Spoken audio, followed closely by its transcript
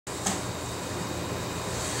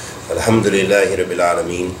Alhamdulillahi Rabbil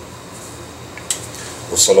Alameen.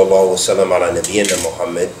 Wa sallallahu wa sallam ala nabiyyina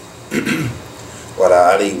Muhammad wa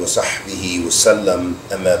ala alihi wa sahbihi wa sallam,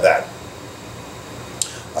 amma ba'd.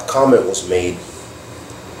 A comment was made,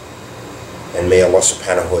 and may Allah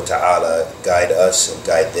subhanahu wa ta'ala guide us and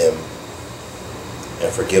guide them, and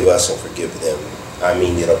forgive us and forgive them.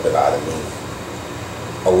 Ameen ya Rabbil Alameen.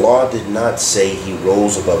 Allah did not say He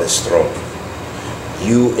rose above His throne.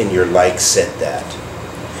 You and your like said that.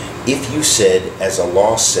 If you said, as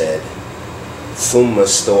Allah said, ثُمَّ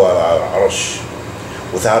استوى على العرش,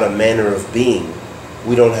 without a manner of being,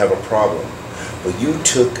 we don't have a problem. But you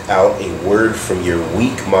took out a word from your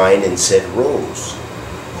weak mind and said rose.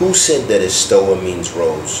 Who said that istawah means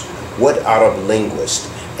rose? What Arab linguist?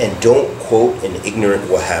 And don't quote an ignorant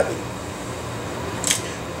Wahhabi.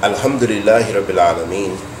 Alhamdulillahi Rabbil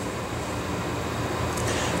Alameen.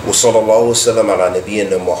 Wa sallallahu wa sallam ala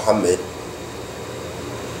nabiyyina Muhammad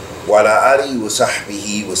wa ala alihi wa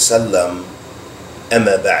sahbihi wa sallam,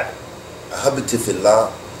 amma ba'd. Ahabati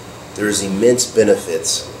fillah, there is immense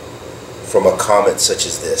benefits from a comment such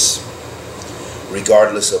as this,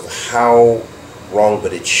 regardless of how wrong,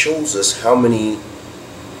 but it shows us how many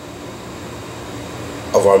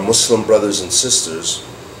of our Muslim brothers and sisters,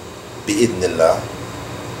 bi'idhnillah,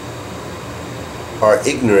 are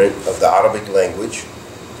ignorant of the Arabic language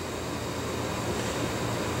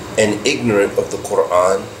and ignorant of the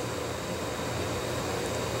Qur'an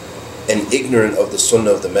and ignorant of the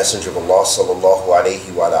Sunnah of the Messenger of Allah sallallahu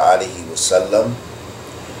alayhi wa alihi wa sallam,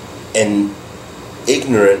 and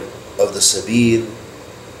ignorant of the Sabil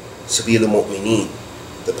al-Mu'mineen,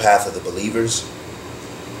 the path of the believers,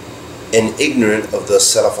 and ignorant of the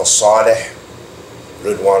Salaf al-Salih,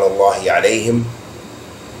 Ridwanullahi alayhim,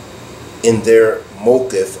 in their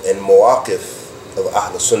mawqif and mawaqif of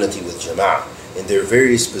Ahl Sunnah with Jama'ah, in their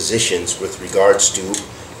various positions with regards to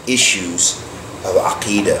issues of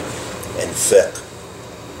Aqidah and fiqh,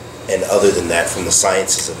 and other than that from the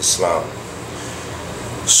sciences of Islam.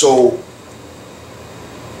 So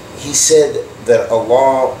he said that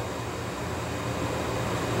Allah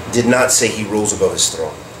did not say He rose above His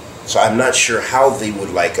throne. So I'm not sure how they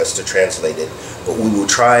would like us to translate it, but we will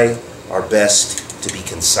try our best to be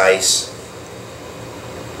concise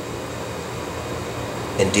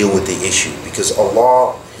and deal with the issue, because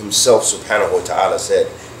Allah Himself subhanahu wa ta'ala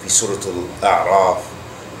said in Surah Al-A'raf,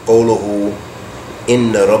 قوله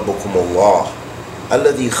إن ربكم الله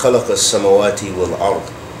الذي خلق السماوات والأرض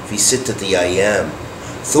في ستة أيام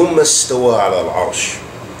ثم استوى على العرش.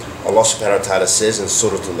 Allah subhanahu wa ta'ala says in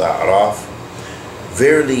Surah Al-A'raf,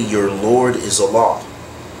 verily your Lord is Allah,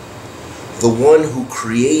 the one who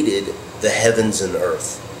created the heavens and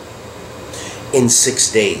earth in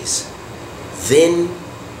 6 days. Then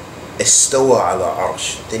استوى على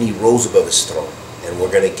العرش, then He rose above His throne. And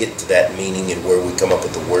we're going to get to that meaning and where we come up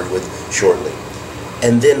with the word with shortly.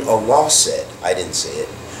 And then Allah said, I didn't say it,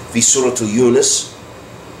 في سورة يونس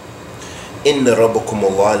إن ربكم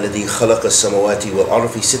الله الذي خلق السماوات والأرض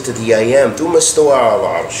في ستة أيام ثم استوى على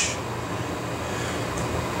العرش.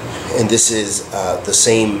 And this is the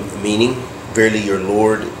same meaning. Verily your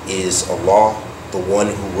Lord is Allah, the one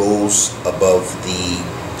who rose above the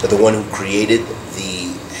one who created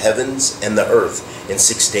the heavens and the earth in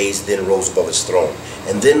 6 days, then rose above His throne.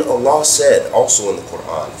 And then Allah said also in the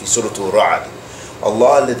Qur'an, في سورة الرعد,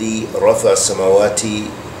 Allah الذي رفع السماوات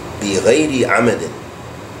بغير عمد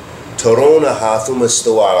ترونها ثم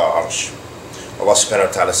استوى على العرش. Allah subhanahu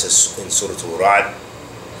wa ta'ala says in Surah Al-Ra'd,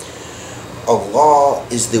 Allah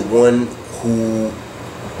is the one who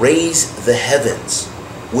raised the heavens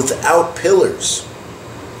without pillars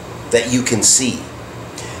that you can see.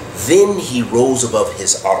 Then He rose above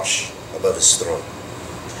His arsh, above His throne.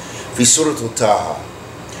 في سورة Taha,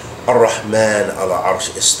 الرحمن على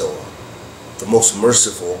عرش استوى, the most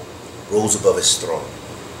merciful rose above His throne.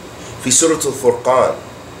 في سورة الفرقان,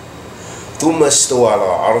 ثم استوى على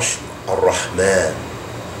عرش الرحمن.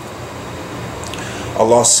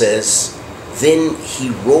 Allah says, then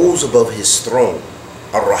He rose above His throne,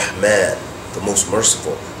 Ar-Rahman, the most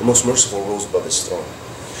merciful. The most merciful rose above His throne.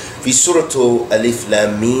 في سورة ألف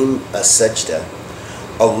لام ميم السجدة,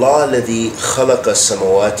 الله الذي خلق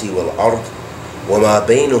السماوات والأرض وما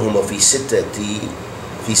بينهما في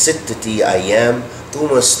ستة أيام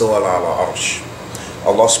ثم استوى على العرش.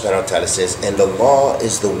 Allah subhanahu wa ta'ala says, and Allah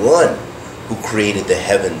is the one who created the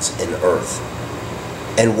heavens and earth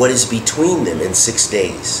and what is between them in 6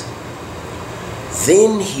 days.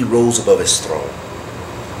 Then He rose above His throne.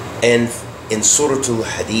 And in Surah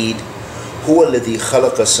Al-Hadeeth, هو الذي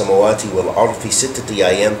خلق السماوات والأرض في ستة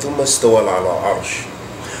أيام ثم استوى على العرش.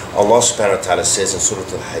 Allah subhanahu wa ta'ala says in Surah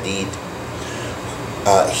Al-Hadeeth,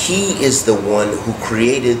 He is the one who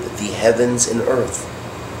created the heavens and earth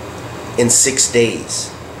in 6 days.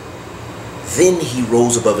 Then he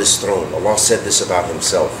rose above his throne. Allah said this about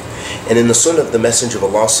himself. And in the Sunnah of the Messenger of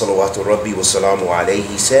Allah salawatu rabbi wa salamu alayhi,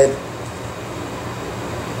 he said,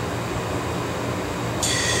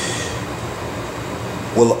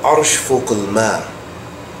 وَالْعَرْشْ فوق الماء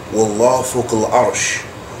وَاللَّهُ فوق الْعَرْشِ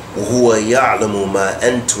وَهُوَ يَعْلَمُ مَا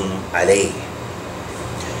أَنْتُمْ عَلَيْهِ.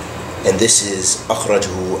 And this is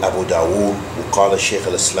أخرجه Abu Dawood وقال الشيخ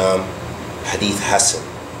الإسلام Hadeeth Hasan.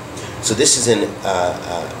 So this is an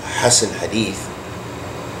Hasan Hadeeth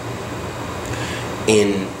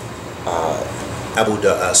in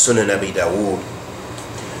Sunan Abi Dawood,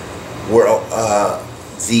 where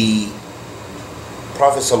the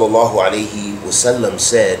Prophet sallallahu alaihi wasallam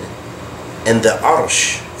said, and the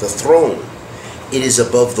Arsh, the throne, it is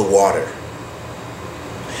above the water,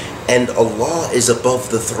 and Allah is above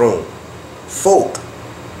the throne. Folk,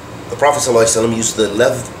 the Prophet sallallahu alaihi wasallam used the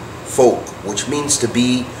left folk, which means to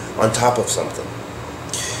be on top of something.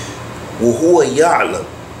 وَهُوَ يَعْلَمْ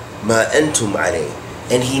مَا أَنْتُمْ عَلَيْهِ.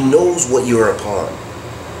 And he knows what you're upon.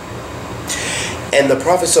 And the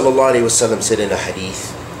Prophet ﷺ said in a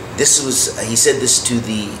hadith, he said this to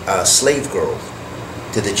the slave girl,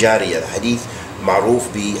 to the Jariyah, hadith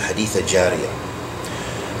ma'ruf bi hadith al-Jariyah.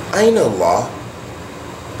 Aina Allah?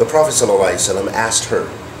 The Prophet ﷺ asked her,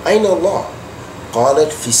 Aina Allah?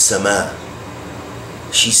 قالت في السماء.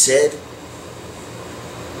 She said,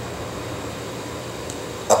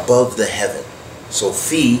 above the heaven. So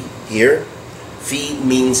fi here, fi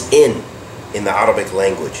means in the Arabic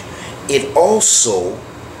language. It also,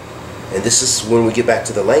 and this is when we get back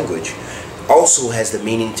to the language, also has the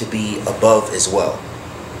meaning to be above as well.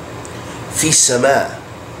 Fi sama.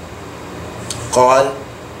 قال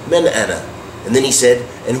من أنا. And then he said,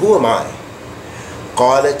 and who am I?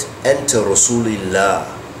 قالت أنت رسول الله.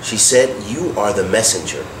 She said, you are the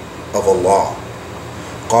messenger of Allah.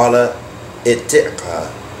 قال اتقها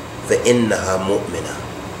فإنها مؤمنة.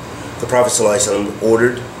 The Prophet ﷺ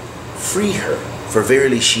ordered, free her, for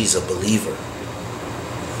verily she's a believer.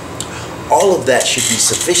 All of that should be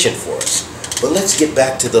sufficient for us. But let's get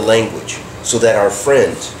back to the language so that our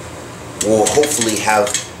friend will hopefully have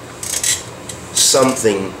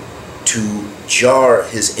something to jar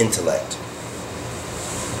his intellect.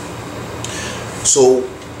 So,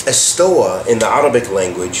 استوى in the Arabic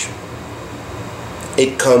language,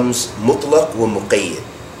 it comes mutlaq wa muqayyid.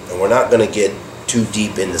 And we're not going to get too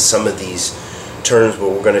deep into some of these terms, but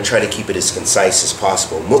we're going to try to keep it as concise as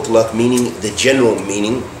possible. Mutlaq meaning the general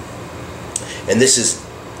meaning, and this is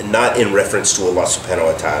not in reference to Allah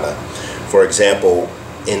subhanahu wa ta'ala. For example,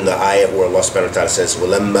 in the ayat where Allah subhanahu wa ta'ala says,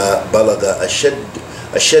 وَلَمَّا بَلَغَ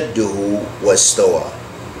أَشَدُّهُ وَاسْتَوَى.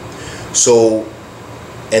 So,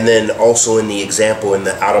 and then also in the example in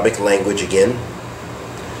the Arabic language again,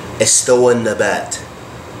 استوى النبات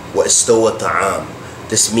وَاسْتَوَى الطَّعَامُ.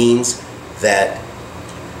 This means that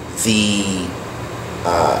the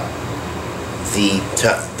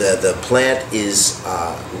plant is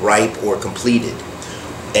ripe or completed,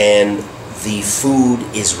 and the food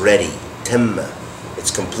is ready. Tamma,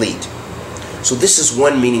 it's complete. So this is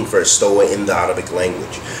one meaning for istawa in the Arabic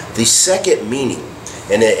language. The second meaning,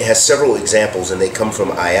 and it has several examples, and they come from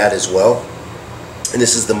ayat as well. And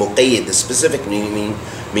this is the muqayyid, the specific meaning,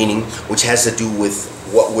 which has to do with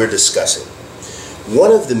what we're discussing.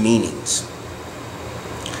 One of the meanings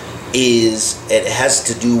is, it has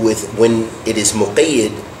to do with when it is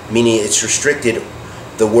muqayyid, meaning it's restricted.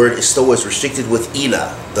 The word istawa is restricted with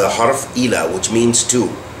ila, the harf ila, which means to.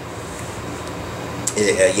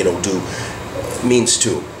 Do means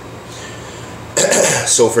to.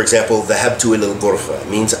 So, for example, dhahabtu ila al-ghurfa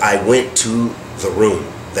means I went to the room.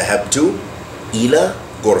 Dhahabtu ila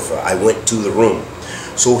ghurfa, I went to the room.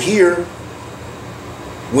 So here,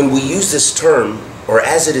 when we use this term, or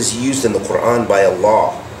as it is used in the Qur'an by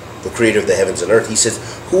Allah, the creator of the heavens and earth, he says,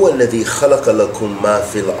 هُوَ الَّذِي خَلَقَ لَكُم مَّا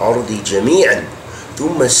فِي الْأَرْضِ جَمِيعًا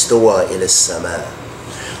ثُمَّ اسْتَوَى إِلَى السَّمَاءِ.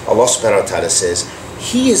 Allah subhanahu wa ta'ala says,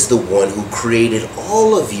 he is the one who created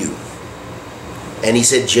all of you. And he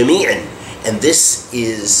said, جَمِيعًا. And this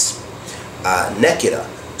is nakira.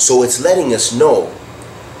 So it's letting us know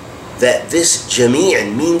that this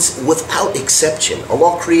جَمِيعًا means without exception.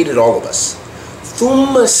 Allah created all of us.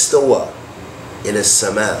 ثُمَّ اسْتَوَى إِلَى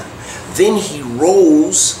السَّمَاءِ. Then he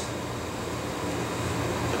rose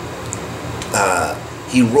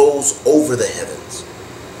over the heavens.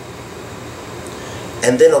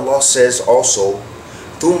 And then Allah says also,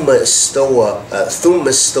 ثُمَّ اسْتَوَى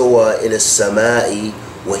إِلَى السَّمَاءِ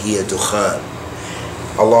وَهِيَ دُخَانٌ.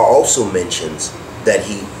 Allah also mentions that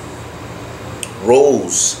he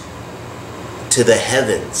rose to the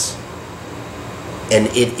heavens, and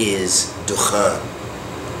it is dukhan.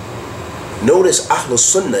 Notice Ahl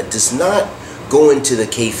Sunnah does not go into the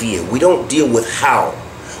kayfiyah. We don't deal with how.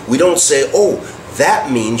 We don't say, oh, that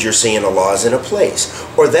means you're saying Allah is in a place,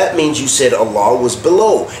 or that means you said Allah was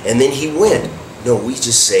below and then he went. No, we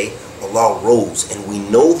just say Allah rose, and we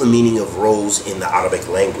know the meaning of rose in the Arabic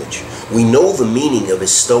language. We know the meaning of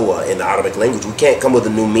istowa in the Arabic language. We can't come with a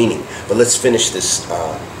new meaning. But let's finish this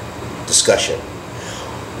discussion.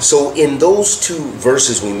 So in those two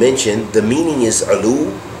verses we mentioned, the meaning is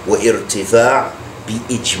alu wa irtifa' bi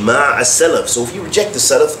ijma' as-salaf. So if you reject the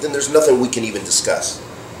salaf, then there's nothing we can even discuss.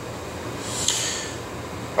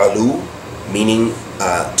 Alu, meaning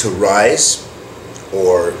to rise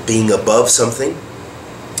or being above something.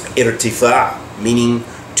 Irtifa', meaning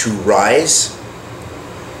to rise.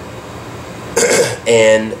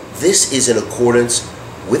 And this is in accordance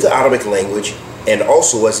with the Arabic language, and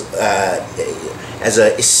also as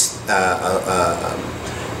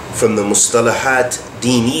from the mustalahat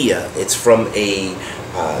diniya. It's from a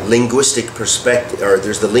linguistic perspective, or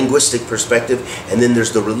there's the linguistic perspective, and then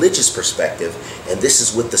there's the religious perspective. And this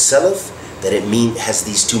is with the salaf, that it has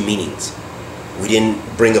these two meanings. We didn't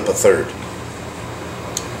bring up a third.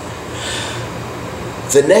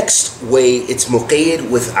 The next way, it's muqayyad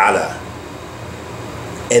with ala,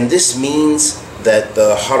 and this means that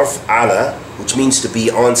the harf ala, which means to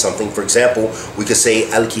be on something. For example, we could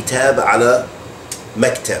say al-kitab ala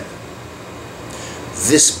maktab.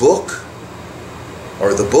 This book,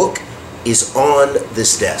 or the book, is on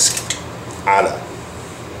this desk. Ala.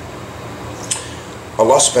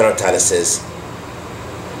 Allah subhanahu wa ta'ala says,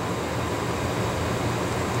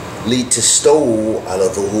 لِتَسْتَوُوا عَلَى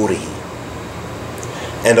ظُهُورِهِ.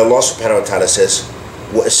 And Allah subhanahu wa ta'ala says,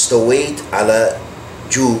 وَأَسْتَوَيْتْ عَلَى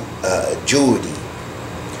جُودِي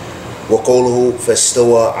وَقَوْلُهُ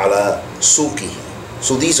فَاسْتَوَى عَلَى سُوقِهِ.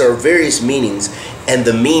 So these are various meanings, and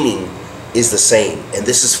the meaning is the same. And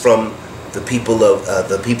this is from the people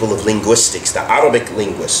of linguistics, the Arabic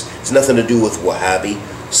linguists. It's nothing to do with Wahhabi,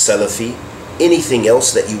 Salafi, anything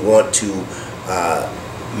else that you want to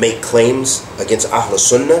make claims against Ahl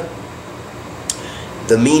Sunnah.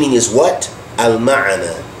 The meaning is what?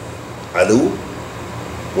 Al-ma'ana alu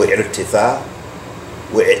wa irtifa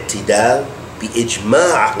wa i'tidal bi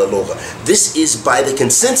ijma' ahl al-lugha. This is by the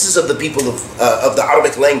consensus of the people of the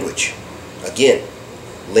Arabic language. Again,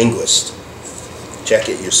 linguist. Check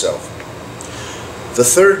it yourself. The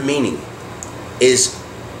third meaning is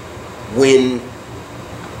when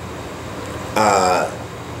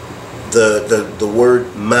the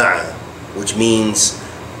word ma'a, which means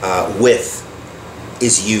with,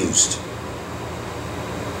 is used.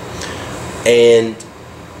 And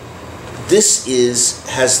this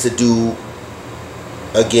has to do,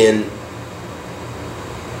 again,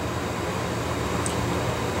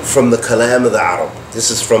 from the kalam of the Arab. This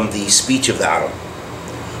is from the speech of the Arab.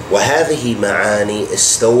 وَهَذِهِ مَعَانِي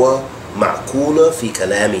اسْتَوَى مَعْقُولَ فِي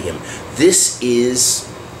كَلَامِهِمْ. This is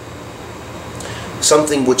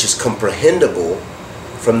something which is comprehensible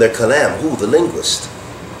from their kalam. Who? The linguist.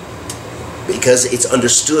 Because it's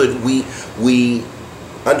understood. We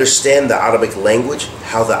understand the Arabic language,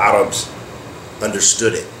 how the Arabs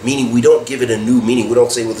understood it. Meaning, we don't give it a new meaning. We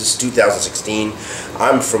don't say, well, this is 2016.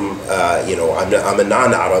 I'm from, I'm a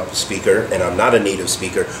non-Arab speaker, and I'm not a native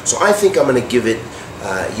speaker. So I think I'm going to give it,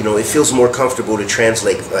 it feels more comfortable to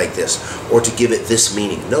translate like this, or to give it this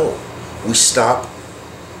meaning. No. We stop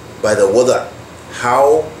by the wada',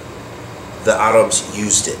 how the Arabs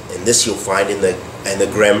used it. And this you'll find in the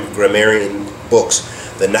grammarian books,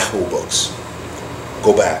 the Nahu books.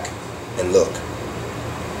 Go back and look.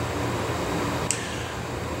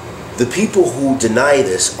 The people who deny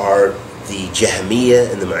this are the Jahmiyyah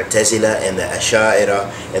and the Mu'tazila and the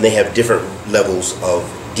Asha'ira, and they have different levels of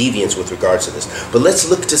deviance with regards to this. But let's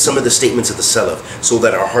look to some of the statements of the Salaf so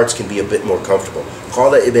that our hearts can be a bit more comfortable.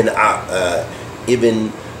 Qala ibn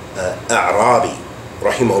Arabi,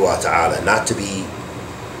 rahimahullah ta'ala, not to be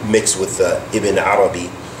mixed with Ibn Arabi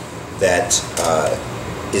that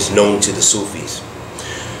is known to the Sufis.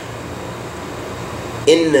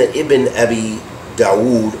 In Ibn Abi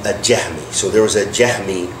Dawood al-Jahmi, so there was a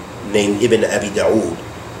Jahmi named Ibn Abi Dawood.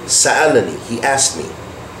 Sa'alani, he asked me,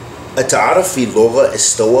 أتعرف في اللغة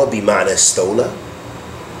استوى بمعنى استولى؟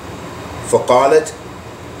 فقالت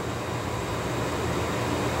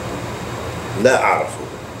لا أعرف.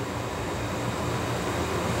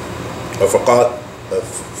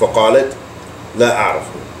 فقالت لا أعرف.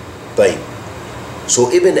 طيب. So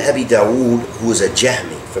Ibn Abi Dawood, who was a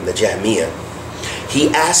Jahmi from the Jahmiyyah, he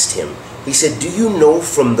asked him, he said, do you know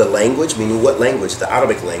from the language, meaning what language? The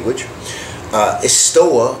Arabic language.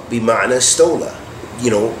 Istowa bima'na istola.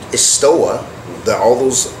 Istowa, all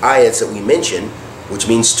those ayats that we mentioned, which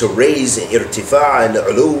means to raise, irtifa and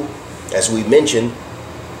ulu, as we mentioned,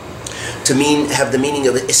 have the meaning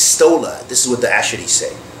of istola. This is what the Asharis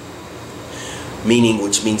say.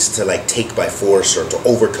 Which means to take by force or to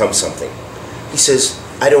overcome something. He says,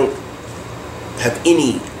 I don't have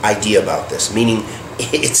any idea about this, meaning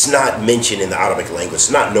it's not mentioned in the Arabic language, it's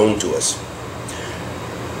not known to us.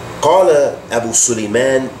 قال أبو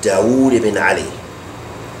سليمان داود بن علي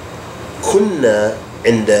كنا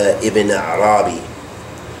عند ابن أعرابي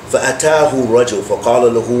فأتاه رجل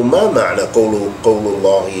فقال له ما معنى قول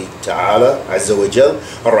الله تعالى عز وجل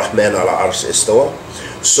الرحمن على العرش استوى.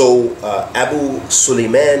 So Abu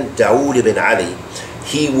Sulaiman Dawood ibn Ali,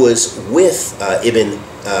 he was with Ibn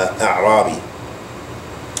Arabi,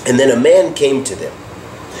 and then a man came to them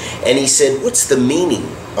and he said, what's the meaning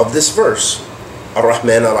of this verse?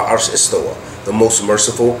 Ar-Rahman ala arsh istawa, the most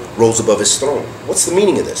merciful rose above his throne. What's the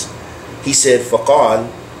meaning of this? He said, فقال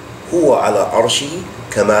هو على عرشه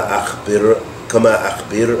كما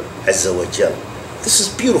أخبر عز وجل. This is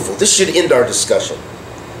beautiful. This should end our discussion.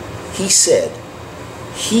 He said,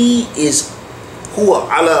 he is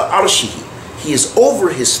huwa ala arshihi. He is over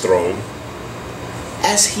his throne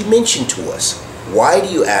as he mentioned to us. Why do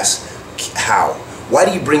you ask how? Why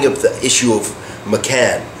do you bring up the issue of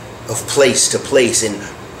makan, of place to place, and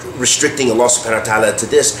restricting Allah subhanahu wa ta'ala to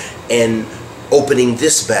this and opening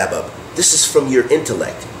this bab up? This is from your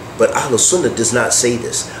intellect. But Ahl Sunnah does not say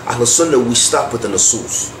this. Ahl Sunnah, we stop with the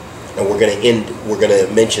nusus. And we're going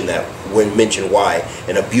to mention that, mention why,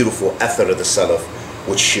 and a beautiful athar of the Salaf,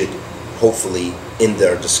 which should hopefully end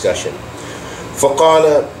their discussion.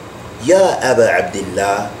 فقال يا أبا عبد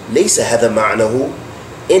الله ليس هذا معناه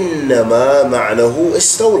إنما معناه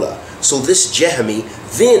استولى. So this Jahmi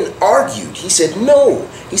then argued. He said, no.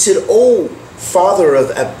 He said, oh, father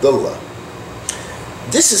of Abdullah,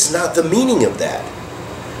 this is not the meaning of that.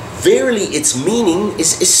 Verily, its meaning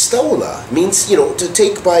is istawla, means, to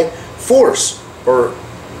take by force, or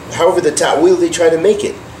however the ta'wil they try to make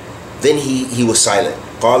it. Then he was silent.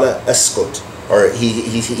 Qala askut, or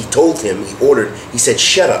he told him, he ordered, he said,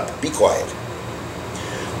 shut up, be quiet.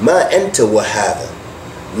 Ma anta wa hadha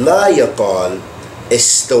la yaqal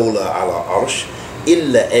istawla ala arsh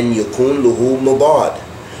illa an yakun lahu mudad.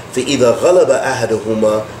 فإذا غلب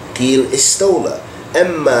أحدهما قيل استولى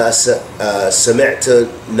أما سمعت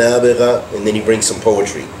نابغة. And then he brings some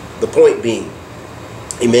poetry. The point being,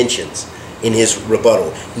 he mentions in his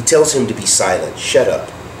rebuttal, he tells him to be silent, shut up.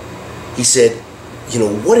 He said,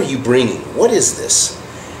 what are you bringing? What is this?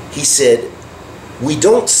 He said, we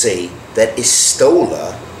don't say that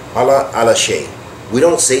istola ala shay. We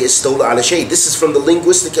don't say istola ala shay. This is from the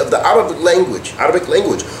linguistic of the Arabic language.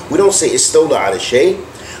 We don't say istola ala shay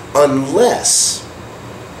unless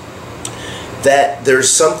that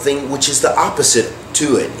there's something which is the opposite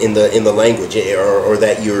to it in the language, or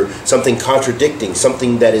that you're something contradicting,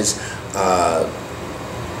 something that is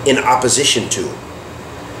in opposition to,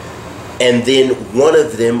 and then one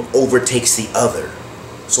of them overtakes the other.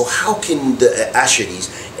 So how can the Asharis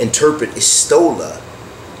interpret istola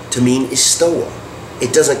to mean istowa?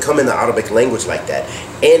 It doesn't come in the Arabic language like that,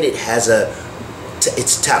 and it has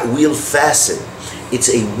it's ta'wil fasid. It's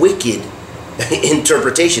a wicked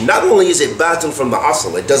interpretation. Not only is it batil from the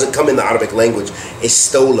asl, it doesn't come in the Arabic language,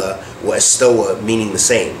 istola or istowa meaning the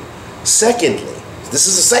same. Secondly, this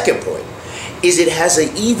is the second point, is it has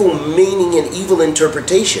an evil meaning and evil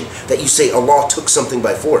interpretation, that you say Allah took something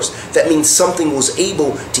by force. That means something was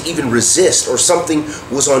able to even resist, or something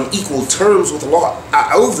was on equal terms with Allah.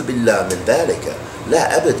 A'udhu billah min dhalika. La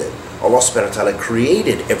abadan. Allah subhanahu wa ta'ala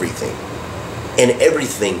created everything. And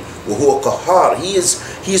everything, وَهُوَ قَهَّارٌ, He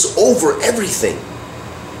is over everything.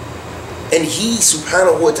 And He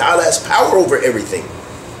subhanahu wa ta'ala has power over everything.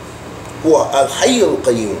 هُوَ الْحَيُّ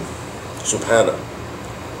الْقَيُّومُ subhanahu.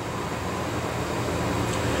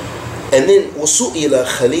 And then وَسُئِلَ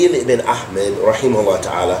خَلِيلِ ibn Ahmed rahimahullah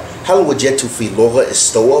ta'ala هَلْ وَجَدْتُ فِي لُغَةِ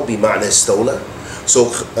اسْتَوَى بِمَعْنَى اسْتَوْلَى. So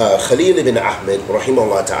Khalil ibn Ahmed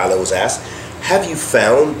rahimahullah ta'ala was asked, have you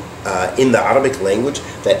found in the Arabic language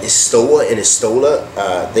that istowa and istola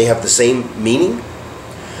they have the same meaning?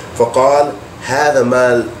 فقال هذا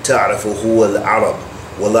ما تعرفه هو العرب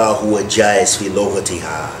ولا هو جائز في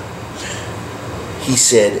لغتها. He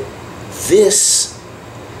said, this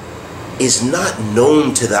is not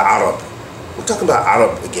known to the Arab. We're talking about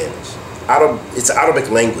Arab again. Arab, it's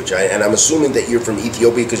Arabic language, and I'm assuming that you're from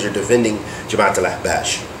Ethiopia because you're defending Jamaat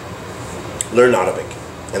al-Ahbash. Learn Arabic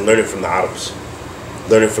and learn it from the Arabs.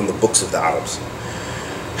 Learn it from the books of the Arabs.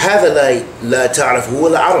 هذا لا تعرف هو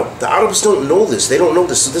العرب. The Arabs don't know this. They don't know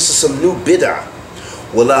this. So this is some new bid'ah.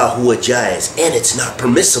 ولا هو جائز, and it's not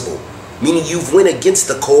permissible. Meaning you've went against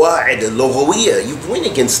the Qawa'id al-Lughawiyya. You've went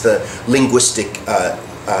against the linguistic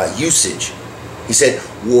usage. He said,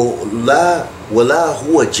 ولا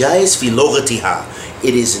هو جائز في لغتها.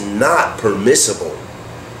 It is not permissible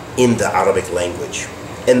in the Arabic language.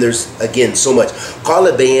 And there's again so much.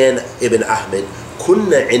 قال بيان ابن أحمد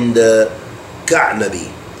كنا عند كعنبي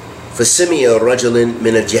فسمع رجل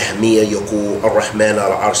من الجهمية يقول الرحمن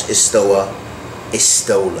على العرش استولى.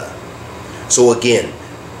 So again,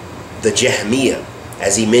 the Jahmiyyah,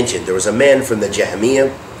 as he mentioned, there was a man from the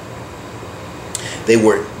Jahmiyyah. They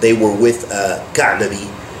were with Ka'nabi,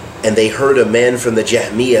 and they heard a man from the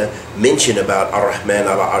Jahmiyyah mention about Ar-Rahman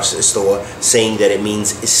al-Arsh istawa, saying that it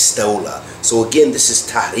means istawla. So again, this is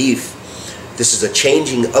tahrif. This is a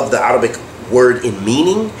changing of the Arabic word in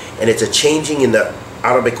meaning, and it's a changing in the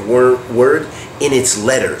Arabic word in its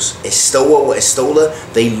letters. Istawa wa istawla,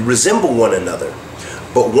 they resemble one another.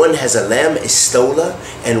 But one has a lam, istawla,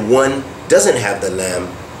 and one doesn't have the lam,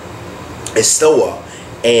 istawa.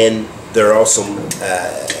 And there are also,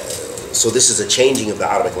 so this is a changing of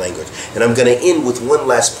the Arabic language. And I'm going to end with one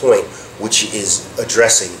last point, which is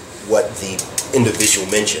addressing what the individual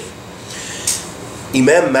mentioned.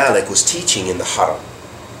 Imam Malik was teaching in the Haram.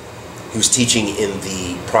 He was teaching in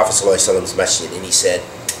the Prophet ﷺ's masjid, and he said,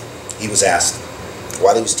 he was asked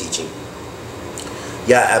while he was teaching,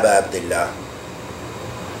 Ya Aba Abdullah,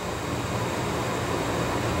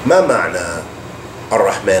 ما معنى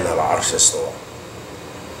الرحمن على العرش استوى?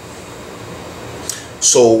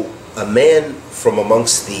 So a man from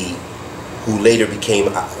amongst who later became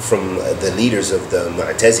from the leaders of the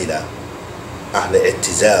Mu'tazila, Ahl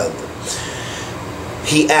I'tizal,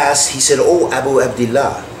 he said, "Oh Abu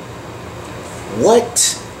Abdullah,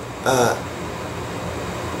 what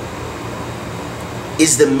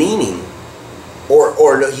is the meaning?" Or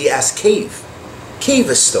he asked, "Kayf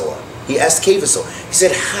istawa?" He asked Kayf istawa. He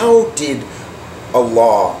said, "How did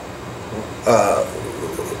Allah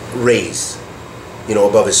raise,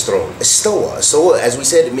 above his throne?" Istawa, as we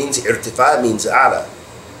said, it means irtifa, means ala.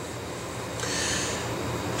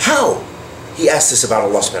 How? He asked this about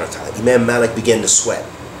Allah subhanahu wa ta'ala. Imam Malik began to sweat,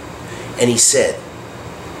 and he said,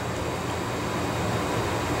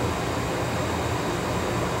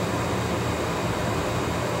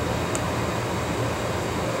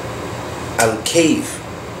 Al-Kayf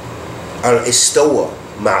al-Istawa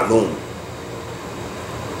ma'lum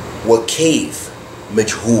wa kayf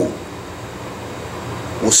majhul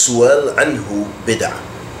wa su'al anhu bid'ah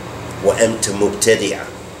wa anta mubtadi'ah.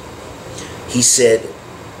 He said,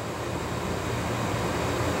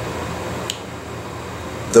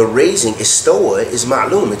 the raising istawa is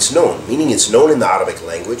ma'lum, it's known, meaning it's known in the Arabic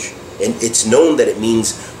language, and it's known that it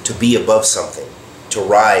means to be above something, to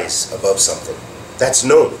rise above something. That's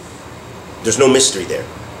known. There's no mystery there.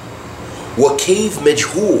 Wa kayf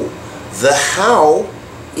majhul, the how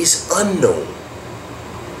is unknown.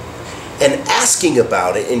 And asking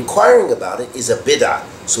about it, inquiring about it, is a bid'ah.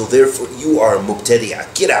 So therefore you are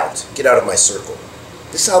mubtadi'ah. Get out of my circle.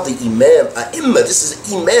 This is how the Imam, this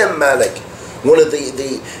is Imam Malik, one of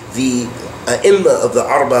the Imam of the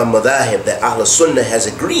Arba Madahib that Ahl Sunnah has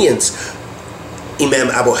agreements. Imam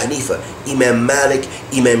Abu Hanifa, Imam Malik,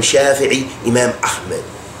 Imam Shafi'i, Imam Ahmed.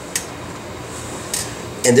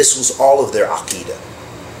 And this was all of their aqidah.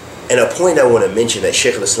 And a point I want to mention that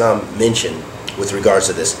Shaykh al-Islam mentioned with regards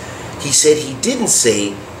to this, he said he didn't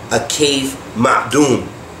say a cave ma'dum.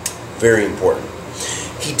 Very important.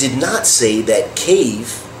 He did not say that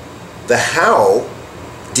cave, the how,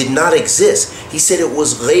 did not exist. He said it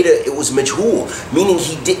was majhul, meaning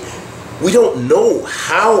we don't know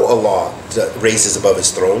how Allah raises above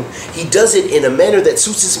his throne. He does it in a manner that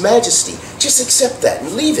suits his majesty. Just accept that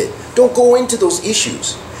and leave it. Don't go into those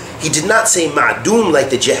issues. He did not say ma'dum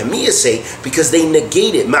like the Jahmiyyah say, because they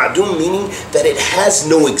negate it. Ma'dum meaning that it has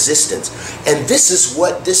no existence. And this is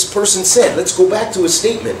what this person said. Let's go back to his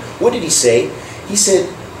statement. What did he say? He said,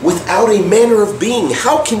 without a manner of being.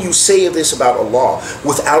 How can you say this about Allah?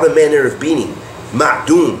 Without a manner of being.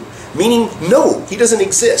 Ma'dum. Meaning, no, he doesn't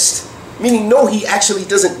exist. Meaning, no, he actually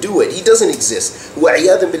doesn't do it. He doesn't exist.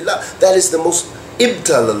 وَعِيَاذًا بِاللَّهِ. That is the most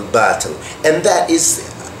ibtal al-batil. And that is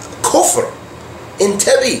kufr.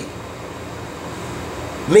 Intabi.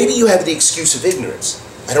 Maybe you have the excuse of ignorance.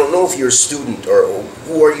 I don't know if you're a student or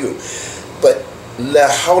who are you. But la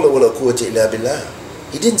hawla wa la quwwata illa billah.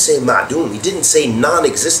 He didn't say ma'dum. He didn't say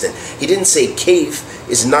non-existent. He didn't say kayf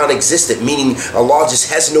is non-existent, meaning Allah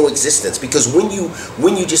just has no existence. Because when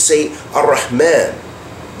you just say Ar-Rahman,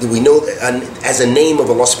 we know that as a name of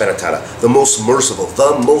Allah subhanahu wa ta'ala, the most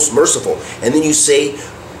merciful, and then you say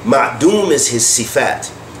ma'doom is his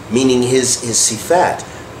sifat, meaning his sifat,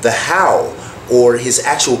 the how or his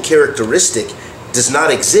actual characteristic does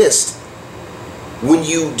not exist. When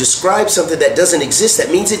you describe something that doesn't exist,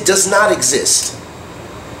 that means it does not exist.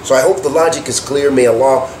 So I hope the logic is clear. May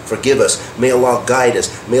Allah forgive us. May Allah guide us.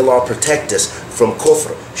 May Allah protect us from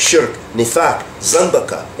kufr, shirk, nifaq,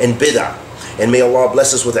 zandaka, and bid'ah. And may Allah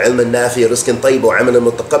bless us with ilm nafi, rizqan tayyib, wa amalan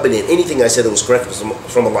mutaqabbal. And anything I said that was correct was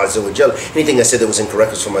from Allah Azza wa Jal. Anything I said that was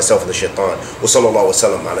incorrect was from myself and the shaitan. Wa sallallahu wa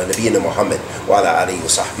sallam ala nabiyyina Muhammad wa ala alihi wa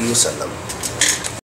sahbihi wa sallam.